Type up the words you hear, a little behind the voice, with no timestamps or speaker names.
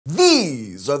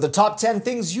These are the top 10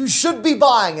 things you should be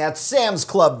buying at Sam's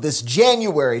Club this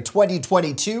January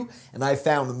 2022, and I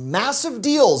found massive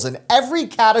deals in every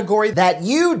category that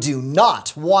you do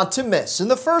not want to miss. In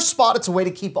the first spot, it's a way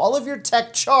to keep all of your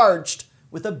tech charged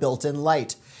with a built-in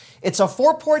light. It's a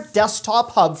 4-port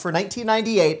desktop hub for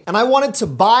 $19.98, and I wanted to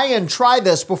buy and try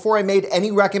this before I made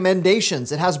any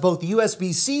recommendations. It has both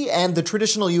USB-C and the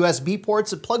traditional USB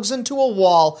ports. It plugs into a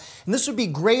wall, and this would be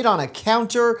great on a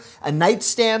counter, a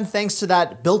nightstand, thanks to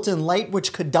that built-in light,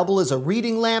 which could double as a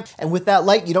reading lamp. And with that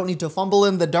light, you don't need to fumble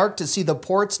in the dark to see the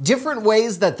ports. Different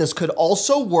ways that this could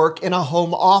also work in a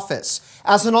home office.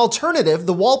 As an alternative,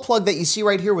 the wall plug that you see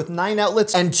right here with 9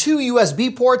 outlets and 2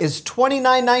 USB ports is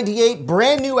 $29.98,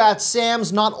 brand new at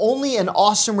Sam's. Not only an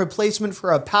awesome replacement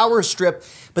for a power strip,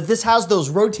 but this has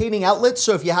those rotating outlets,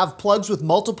 so if you have plugs with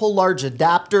multiple large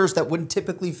adapters that wouldn't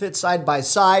typically fit side by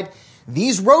side,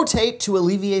 these rotate to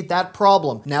alleviate that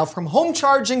problem. Now, from home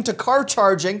charging to car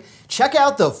charging, check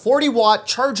out the 40-watt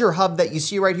charger hub that you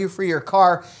see right here for your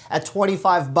car at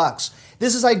 $25.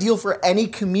 This is ideal for any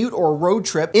commute or road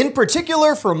trip. In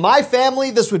particular, for my family,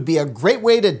 this would be a great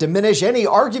way to diminish any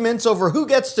arguments over who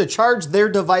gets to charge their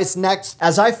device next,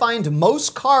 as I find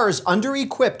most cars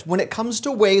under-equipped when it comes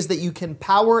to ways that you can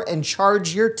power and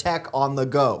charge your tech on the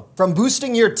go. From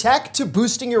boosting your tech to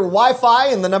boosting your Wi-Fi,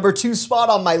 in the number 2 spot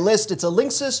on my list, it's a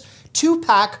Linksys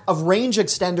 2-pack of range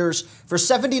extenders for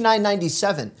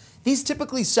 $79.97. These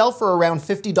typically sell for around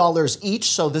 $50 each,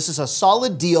 so this is a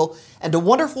solid deal and a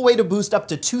wonderful way to boost up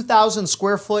to 2,000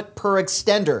 square foot per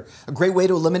extender. A great way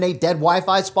to eliminate dead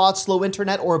Wi-Fi spots, slow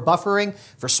internet, or buffering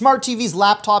for smart TVs,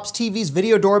 laptops, TVs,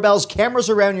 video doorbells, cameras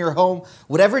around your home,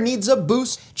 whatever needs a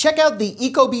boost. Check out the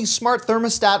ecobee smart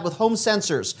thermostat with home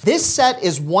sensors. This set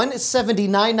is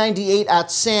 $179.98 at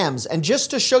Sam's, and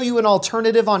just to show you an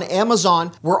alternative on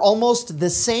Amazon, where almost the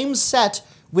same set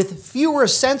with fewer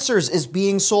sensors is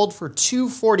being sold for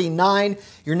 $249.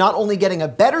 You're not only getting a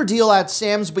better deal at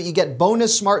Sam's, but you get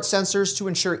bonus smart sensors to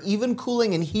ensure even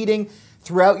cooling and heating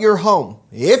throughout your home.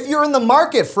 If you're in the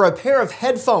market for a pair of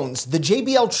headphones, the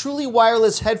JBL Truly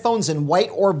Wireless headphones in white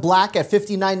or black at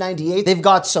 $59.98, they've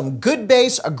got some good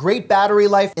bass, a great battery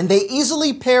life, and they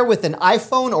easily pair with an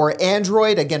iPhone or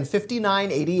Android, again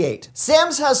 $59.88.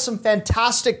 Sam's has some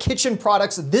fantastic kitchen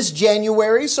products this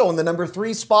January, so in the number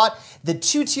 3 spot, the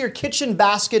 2-tier kitchen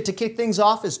basket to kick things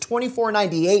off is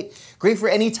 $24.98, great for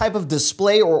any type of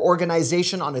display or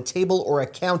organization on a table or a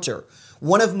counter.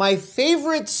 One of my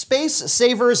favorite space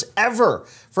savers ever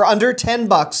for under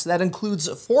 $10, that includes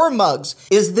 4 mugs,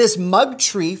 is this mug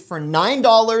tree for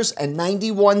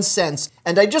 $9.91.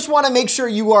 And I just want to make sure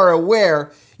you are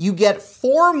aware, you get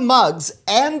 4 mugs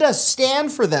and a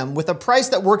stand for them with a price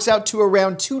that works out to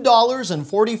around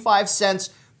 $2.45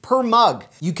 per mug.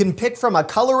 You can pick from a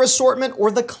color assortment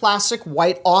or the classic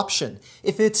white option.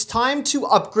 If it's time to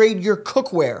upgrade your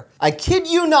cookware, I kid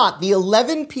you not, the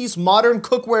 11-piece modern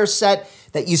cookware set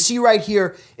that you see right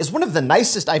here is one of the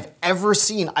nicest I've ever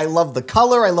seen. I love the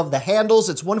color, I love the handles.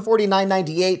 It's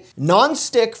 $149.98,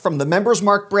 non-stick from the Members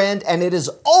Mark brand, and it is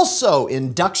also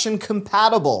induction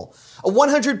compatible. A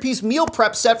 100-piece meal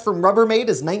prep set from Rubbermaid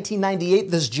is $19.98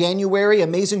 this January,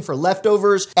 amazing for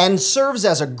leftovers, and serves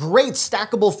as a great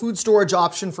stackable food storage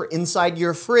option for inside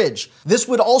your fridge. This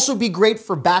would also be great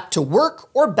for back to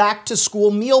work or back to school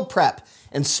meal prep.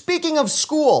 And speaking of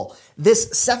school, this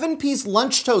 7-piece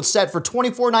lunch tote set for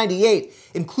 $24.98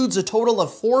 includes a total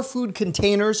of 4 food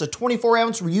containers, a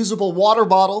 24-ounce reusable water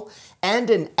bottle,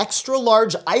 and an extra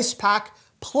large ice pack,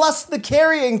 plus the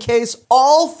carrying case,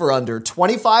 all for under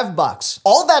 $25.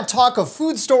 All that talk of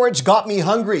food storage got me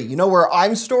hungry. You know where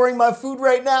I'm storing my food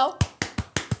right now?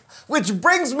 Which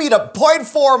brings me to point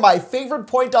 4, my favorite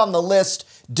point on the list,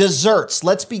 desserts.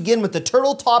 Let's begin with the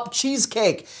Turtle Top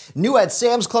Cheesecake, new at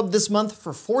Sam's Club this month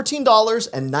for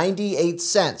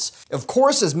 $14.98. Of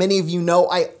course, as many of you know,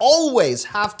 I always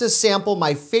have to sample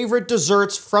my favorite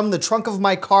desserts from the trunk of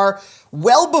my car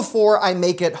well before I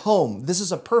make it home. This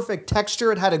is a perfect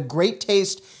texture, it had a great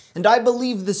taste, and I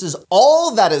believe this is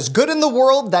all that is good in the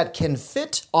world that can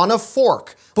fit on a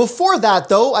fork. Before that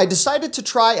though, I decided to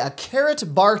try a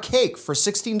carrot bar cake for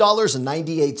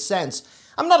 $16.98.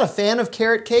 I'm not a fan of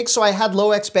carrot cake, so I had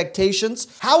low expectations.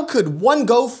 How could one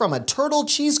go from a turtle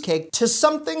cheesecake to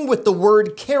something with the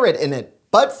word carrot in it?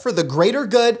 But for the greater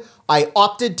good, I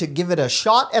opted to give it a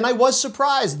shot, and I was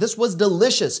surprised. This was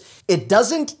delicious. It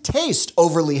doesn't taste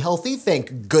overly healthy,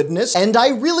 thank goodness, and I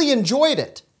really enjoyed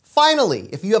it. Finally,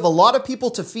 if you have a lot of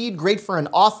people to feed, great for an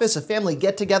office, a family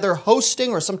get-together,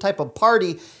 hosting, or some type of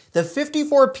party, the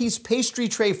 54-piece pastry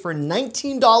tray for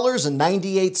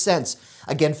 $19.98.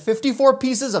 Again, 54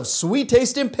 pieces of sweet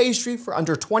tasting pastry for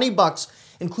under $20.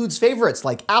 includes favorites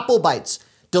like apple bites,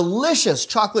 delicious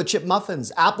chocolate chip muffins,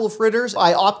 apple fritters.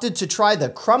 I opted to try the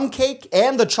crumb cake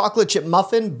and the chocolate chip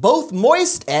muffin, both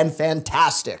moist and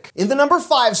fantastic. In the number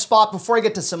 5 spot, before I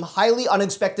get to some highly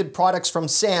unexpected products from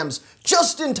Sam's,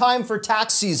 just in time for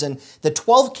tax season, the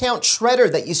 12-count shredder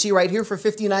that you see right here for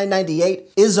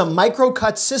 $59.98 is a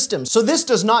micro-cut system. So this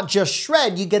does not just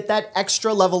shred, you get that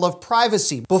extra level of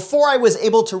privacy. Before I was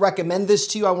able to recommend this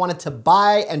to you, I wanted to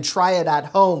buy and try it at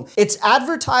home. It's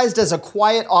advertised as a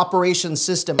quiet operation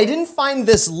system. I didn't find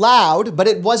this loud, but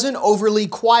it wasn't overly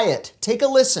quiet. Take a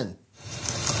listen.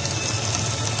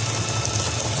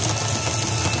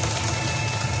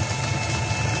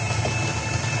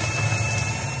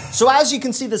 So as you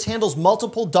can see, this handles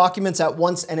multiple documents at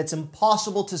once and it's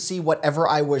impossible to see whatever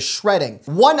I was shredding.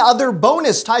 One other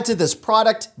bonus tied to this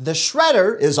product, the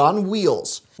shredder is on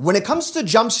wheels. When it comes to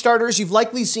jump starters, you've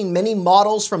likely seen many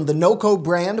models from the Noco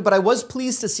brand, but I was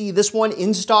pleased to see this one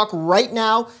in stock right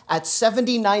now at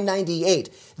 $79.98.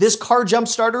 This car jump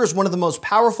starter is one of the most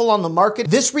powerful on the market.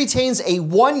 This retains a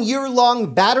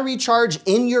 1-year-long battery charge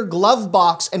in your glove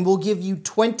box and will give you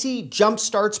 20 jump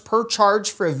starts per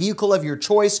charge for a vehicle of your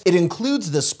choice. It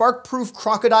includes the spark-proof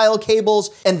crocodile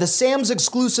cables, and the Sam's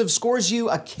exclusive scores you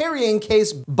a carrying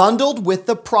case bundled with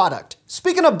the product.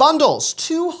 Speaking of bundles,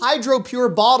 2 Hydro Pure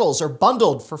bottles are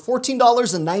bundled for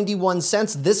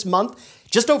 $14.91 this month,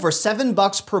 just over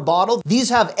 $7 per bottle. These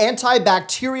have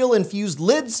antibacterial infused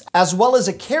lids, as well as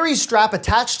a carry strap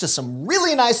attached to some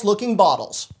really nice looking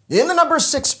bottles. In the number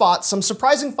 6 spot, some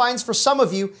surprising finds for some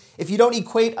of you if you don't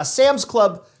equate a Sam's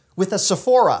Club with a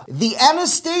Sephora. The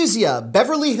Anastasia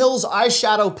Beverly Hills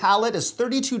eyeshadow palette is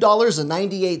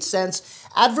 $32.98,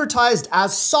 advertised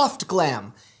as soft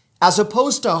glam, as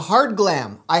opposed to hard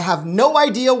glam. I have no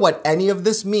idea what any of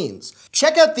this means.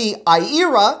 Check out the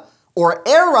Aira, or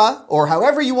Era, or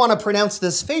however you want to pronounce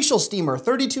this facial steamer,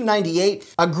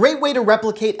 $32.98. A great way to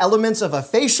replicate elements of a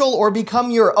facial or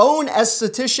become your own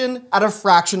esthetician at a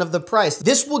fraction of the price.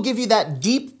 This will give you that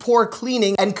deep pore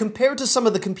cleaning, and compared to some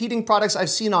of the competing products I've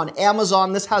seen on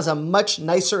Amazon, this has a much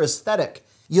nicer aesthetic.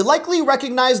 You likely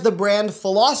recognize the brand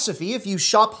flavcity if you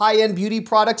shop high-end beauty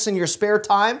products in your spare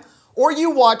time, or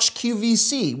you watch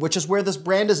QVC, which is where this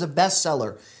brand is a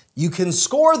bestseller. You can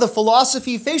score the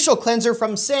flavcity facial cleanser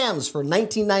from Sam's for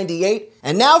 $19.98.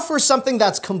 And now for something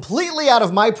that's completely out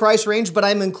of my price range, but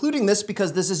I'm including this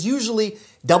because this is usually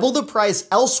double the price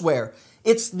elsewhere.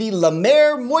 It's the La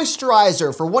Mer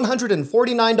moisturizer for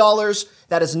 $149.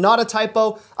 That is not a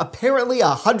typo. Apparently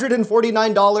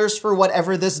 $149 for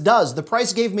whatever this does. The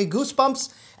price gave me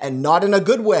goosebumps, and not in a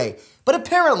good way. But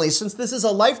apparently, since this is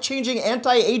a life-changing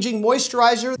anti-aging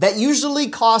moisturizer that usually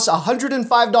costs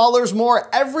 $105 more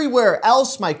everywhere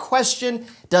else, my question,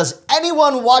 does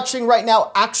anyone watching right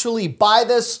now actually buy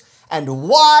this? And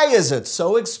why is it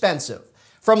so expensive?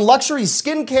 From luxury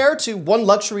skincare to one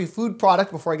luxury food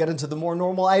product, before I get into the more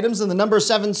normal items, in the number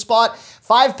 7 spot,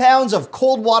 5 pounds of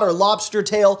cold water lobster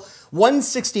tail,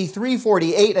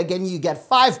 $163.48. Again, you get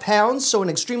 5 pounds, so an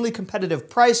extremely competitive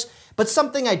price, but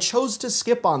something I chose to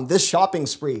skip on this shopping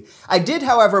spree. I did,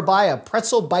 however, buy a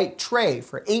pretzel bite tray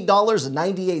for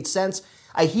 $8.98.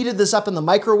 I heated this up in the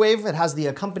microwave. It has the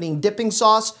accompanying dipping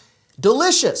sauce.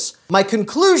 Delicious. My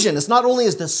conclusion is not only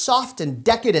is this soft and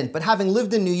decadent, but having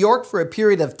lived in New York for a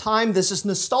period of time, this is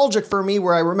nostalgic for me,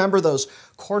 where I remember those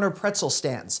corner pretzel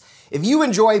stands. If you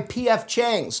enjoy P.F.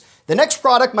 Chang's, the next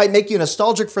product might make you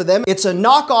nostalgic for them. It's a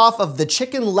knockoff of the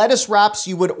chicken lettuce wraps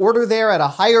you would order there at a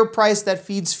higher price that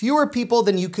feeds fewer people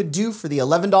than you could do for the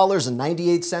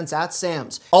 $11.98 at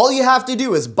Sam's. All you have to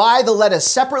do is buy the lettuce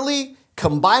separately,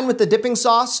 combine with the dipping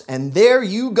sauce, and there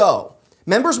you go.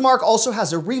 Members Mark also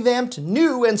has a revamped,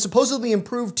 new, and supposedly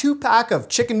improved 2-pack of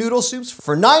chicken noodle soups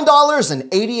for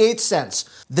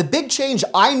 $9.88. The big change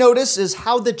I notice is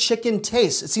how the chicken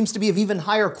tastes. It seems to be of even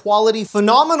higher quality.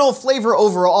 Phenomenal flavor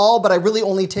overall, but I really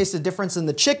only taste a difference in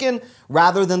the chicken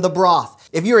rather than the broth.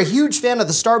 If you're a huge fan of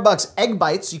the Starbucks Egg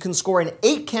Bites, you can score an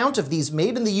 8-count of these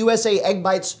made in the USA Egg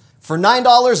Bites for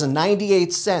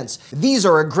 $9.98. These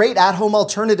are a great at-home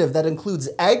alternative that includes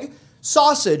egg,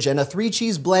 sausage, and a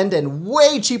 3-cheese blend, and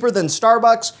way cheaper than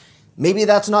Starbucks. Maybe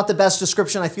that's not the best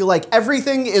description. I feel like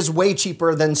everything is way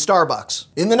cheaper than Starbucks.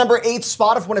 In the number 8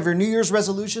 spot, if one of your New Year's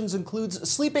resolutions includes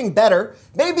sleeping better,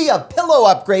 maybe a pillow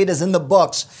upgrade is in the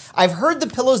books. I've heard the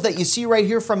pillows that you see right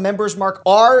here from Members Mark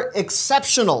are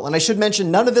exceptional. And I should mention,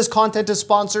 none of this content is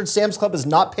sponsored. Sam's Club is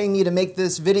not paying me to make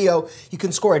this video. You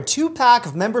can score a 2-pack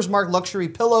of Members Mark luxury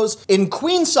pillows in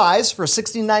queen size for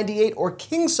 $16.98 or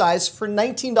king size for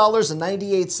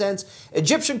 $19.98.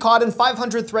 Egyptian cotton,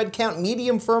 500 thread count,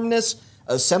 medium firmness,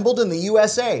 assembled in the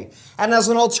USA. And as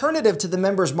an alternative to the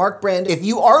Members Mark brand, if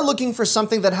you are looking for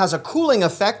something that has a cooling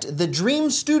effect, the Dream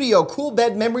Studio Cool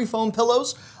Bed Memory Foam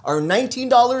pillows are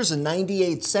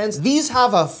 $19.98. These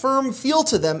have a firm feel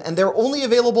to them, and they're only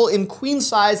available in queen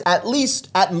size, at least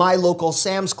at my local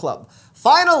Sam's Club.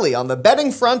 Finally, on the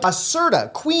bedding front, a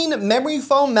Serta Queen Memory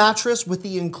Foam mattress with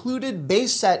the included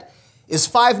base set is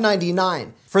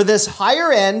 $5.99. For this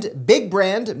higher-end, big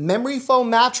brand memory foam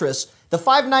mattress, the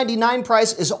 $5.99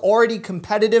 price is already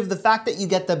competitive. The fact that you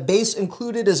get the base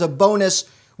included as a bonus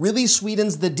really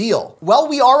sweetens the deal. Well,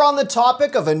 we are on the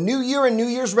topic of a new year and New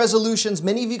Year's resolutions.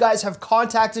 Many of you guys have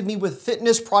contacted me with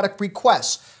fitness product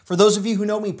requests. For those of you who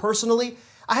know me personally,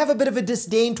 I have a bit of a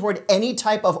disdain toward any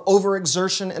type of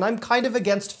overexertion, and I'm kind of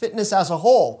against fitness as a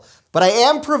whole. But I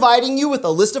am providing you with a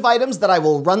list of items that I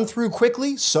will run through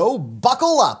quickly, so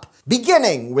buckle up.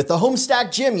 Beginning with the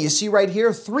Homestack Gym you see right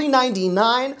here,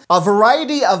 $3.99. A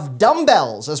variety of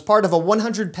dumbbells as part of a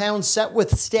 100-pound set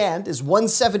with stand is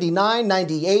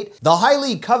 $179.98. The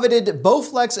highly coveted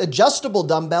Bowflex adjustable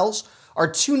dumbbells are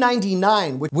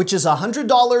 $299, which is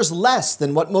 $100 less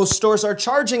than what most stores are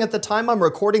charging at the time I'm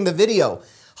recording the video.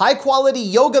 High-quality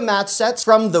yoga mat sets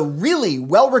from the really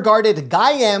well-regarded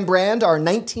Gaiam brand are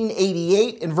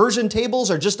 $19.88. Inversion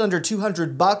tables are just under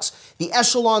 $200. The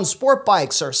Echelon sport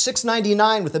bikes are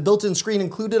 $6.99 with a built-in screen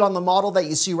included on the model that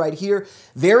you see right here.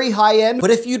 Very high-end,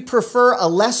 but if you'd prefer a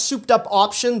less souped-up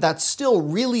option that's still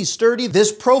really sturdy,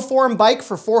 this Proform bike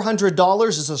for $400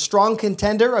 is a strong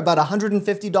contender, about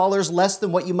 $150 less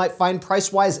than what you might find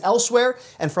price-wise elsewhere.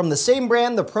 And from the same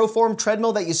brand, the Proform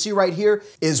treadmill that you see right here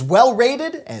is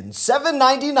well-rated and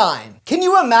 $7.99. Can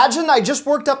you imagine? I just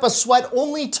worked up a sweat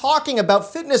only talking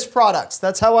about fitness products.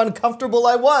 That's how uncomfortable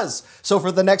I was. So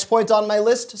for the next point on my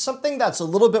list, something that's a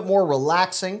little bit more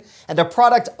relaxing and a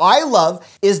product I love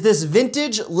is this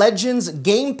Vintage Legends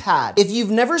gamepad. If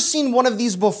you've never seen one of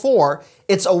these before,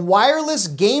 it's a wireless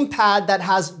gamepad that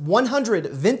has 100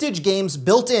 vintage games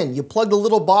built in. You plug the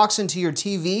little box into your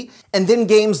TV, and then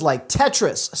games like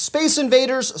Tetris, Space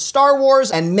Invaders, Star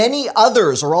Wars, and many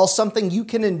others are all something you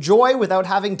can enjoy without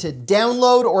having to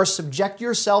download or subject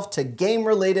yourself to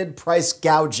game-related price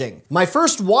gouging. My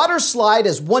first water slide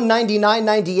is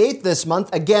 $199.98 this month.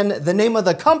 Again, the name of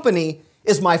the company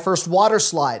is My First Water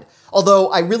Slide.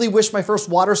 Although I really wish my first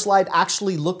water slide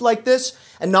actually looked like this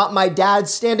and not my dad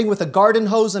standing with a garden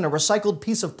hose and a recycled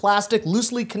piece of plastic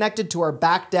loosely connected to our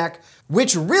back deck,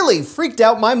 which really freaked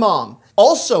out my mom.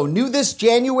 Also, new this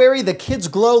January, the Kids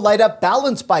Glow Light Up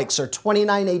Balance Bikes are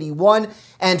 $29.81.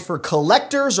 And for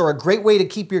collectors, or a great way to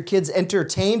keep your kids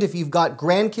entertained if you've got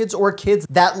grandkids or kids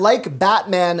that like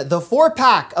Batman, the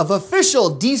 4-pack of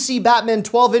official DC Batman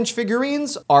 12-inch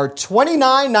figurines are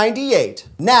 $29.98.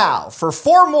 Now, for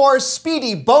 4 more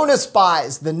speedy bonus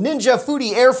buys, the Ninja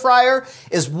Foodi Air Fryer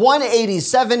is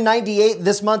 $187.98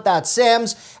 this month at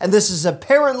Sam's, and this is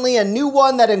apparently a new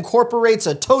one that incorporates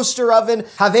a toaster oven.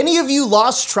 Have any of you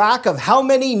lost track of how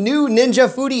many new Ninja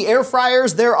Foodi Air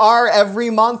Fryers there are every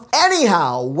month?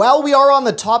 Anyhow, while we are on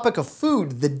the topic of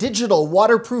food, the digital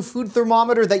waterproof food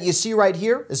thermometer that you see right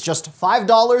here is just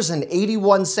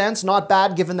 $5.81. Not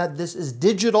bad given that this is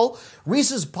digital.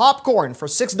 Reese's Popcorn for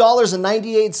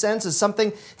 $6.98 is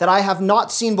something that I have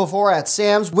not seen before at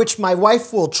Sam's, which my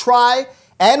wife will try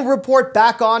and report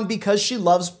back on because she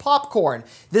loves popcorn.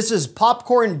 This is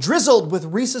popcorn drizzled with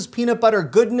Reese's peanut butter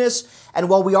goodness. And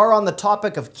while we are on the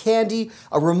topic of candy,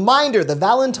 a reminder, the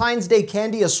Valentine's Day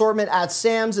candy assortment at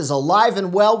Sam's is alive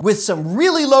and well with some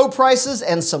really low prices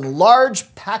and some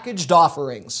large packaged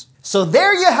offerings. So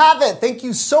there you have it. Thank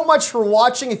you so much for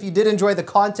watching. If you did enjoy the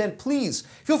content, please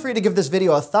feel free to give this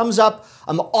video a thumbs up.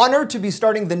 I'm honored to be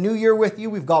starting the new year with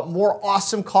you. We've got more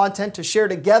awesome content to share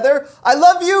together. I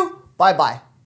love you. Bye-bye.